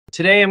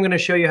Today, I'm going to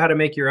show you how to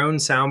make your own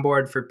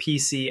soundboard for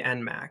PC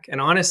and Mac.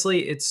 And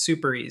honestly, it's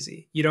super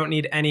easy. You don't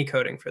need any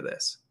coding for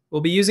this.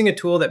 We'll be using a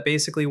tool that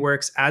basically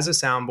works as a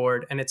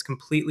soundboard, and it's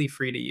completely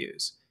free to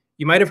use.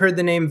 You might have heard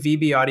the name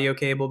VB audio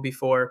cable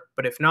before,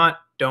 but if not,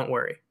 don't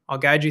worry. I'll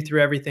guide you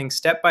through everything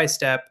step by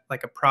step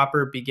like a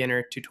proper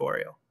beginner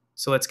tutorial.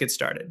 So let's get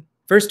started.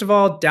 First of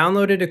all,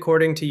 download it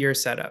according to your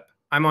setup.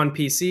 I'm on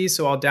PC,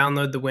 so I'll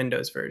download the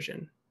Windows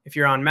version. If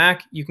you're on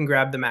Mac, you can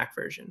grab the Mac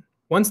version.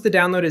 Once the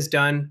download is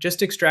done,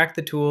 just extract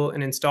the tool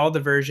and install the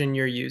version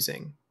you're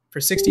using. For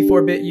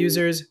 64-bit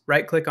users,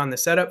 right-click on the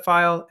setup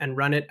file and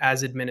run it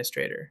as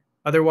administrator.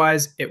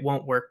 Otherwise, it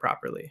won't work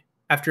properly.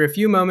 After a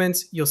few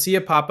moments, you'll see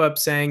a pop-up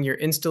saying your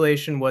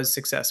installation was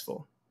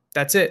successful.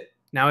 That's it.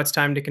 Now it's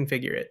time to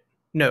configure it.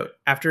 Note,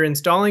 after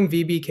installing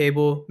VB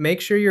cable,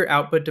 make sure your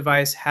output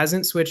device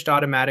hasn't switched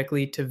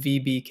automatically to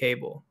VB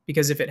cable,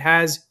 because if it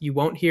has, you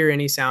won't hear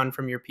any sound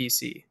from your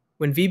PC.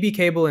 When VB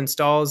cable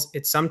installs,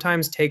 it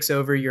sometimes takes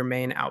over your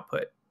main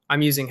output.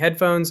 I'm using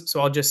headphones, so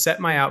I'll just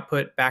set my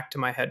output back to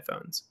my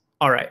headphones.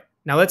 All right,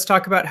 now let's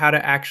talk about how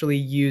to actually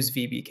use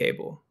VB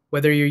cable.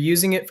 Whether you're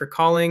using it for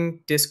calling,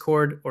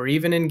 Discord, or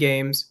even in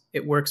games,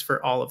 it works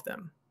for all of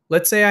them.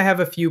 Let's say I have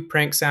a few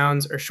prank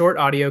sounds or short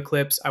audio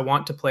clips I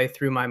want to play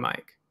through my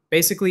mic.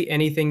 Basically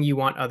anything you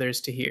want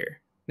others to hear.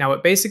 Now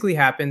what basically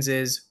happens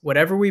is,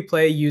 whatever we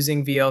play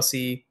using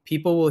VLC,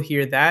 people will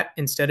hear that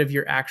instead of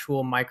your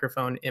actual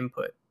microphone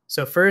input.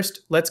 So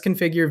first, let's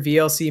configure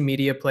VLC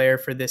Media Player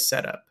for this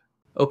setup.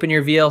 Open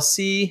your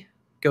VLC,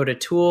 go to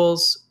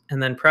Tools,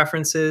 and then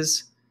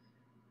Preferences.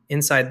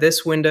 Inside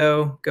this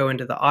window, go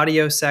into the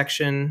Audio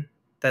section,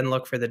 then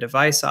look for the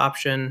Device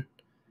option.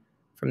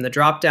 From the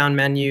drop-down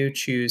menu,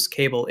 choose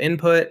Cable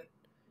Input.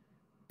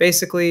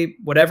 Basically,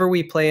 whatever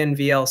we play in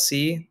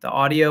VLC, the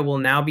audio will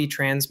now be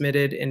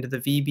transmitted into the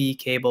VB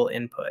cable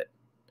input.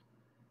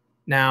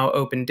 Now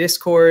open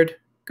Discord,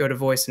 go to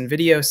Voice and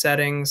Video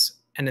Settings,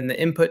 and in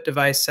the Input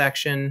Device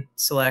section,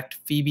 select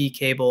VB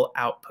Cable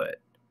Output.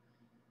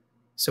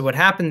 So what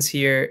happens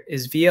here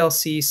is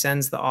VLC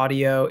sends the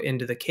audio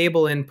into the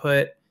cable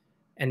input,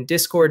 and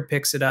Discord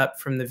picks it up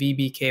from the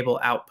VB cable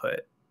output,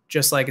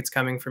 just like it's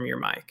coming from your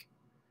mic.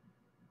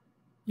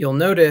 You'll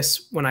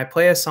notice when I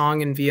play a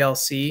song in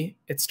VLC,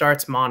 it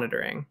starts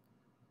monitoring,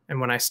 and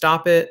when I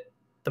stop it,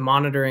 the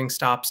monitoring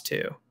stops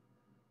too.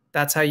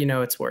 That's how you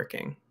know it's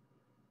working.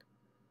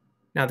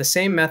 Now the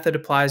same method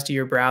applies to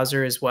your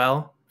browser as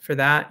well. For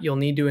that, you'll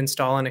need to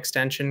install an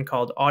extension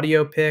called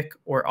AudioPick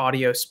or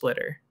Audio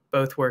Splitter.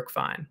 Both work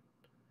fine.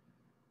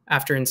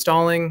 After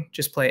installing,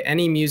 just play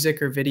any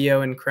music or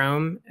video in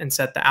Chrome and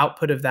set the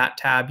output of that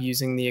tab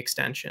using the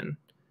extension.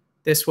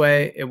 This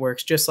way, it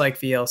works just like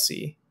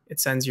VLC. It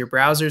sends your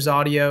browser's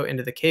audio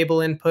into the cable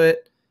input,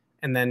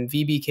 and then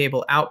VB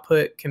cable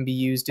output can be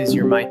used as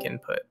your mic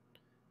input.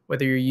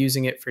 Whether you're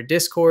using it for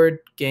Discord,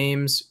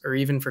 games, or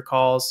even for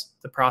calls,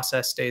 the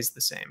process stays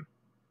the same.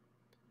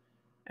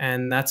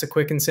 And that's a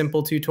quick and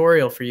simple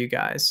tutorial for you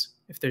guys.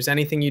 If there's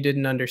anything you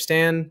didn't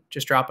understand,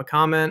 just drop a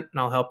comment and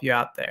I'll help you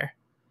out there.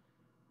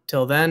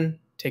 Till then,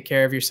 take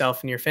care of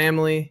yourself and your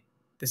family.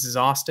 This is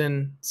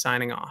Austin,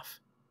 signing off.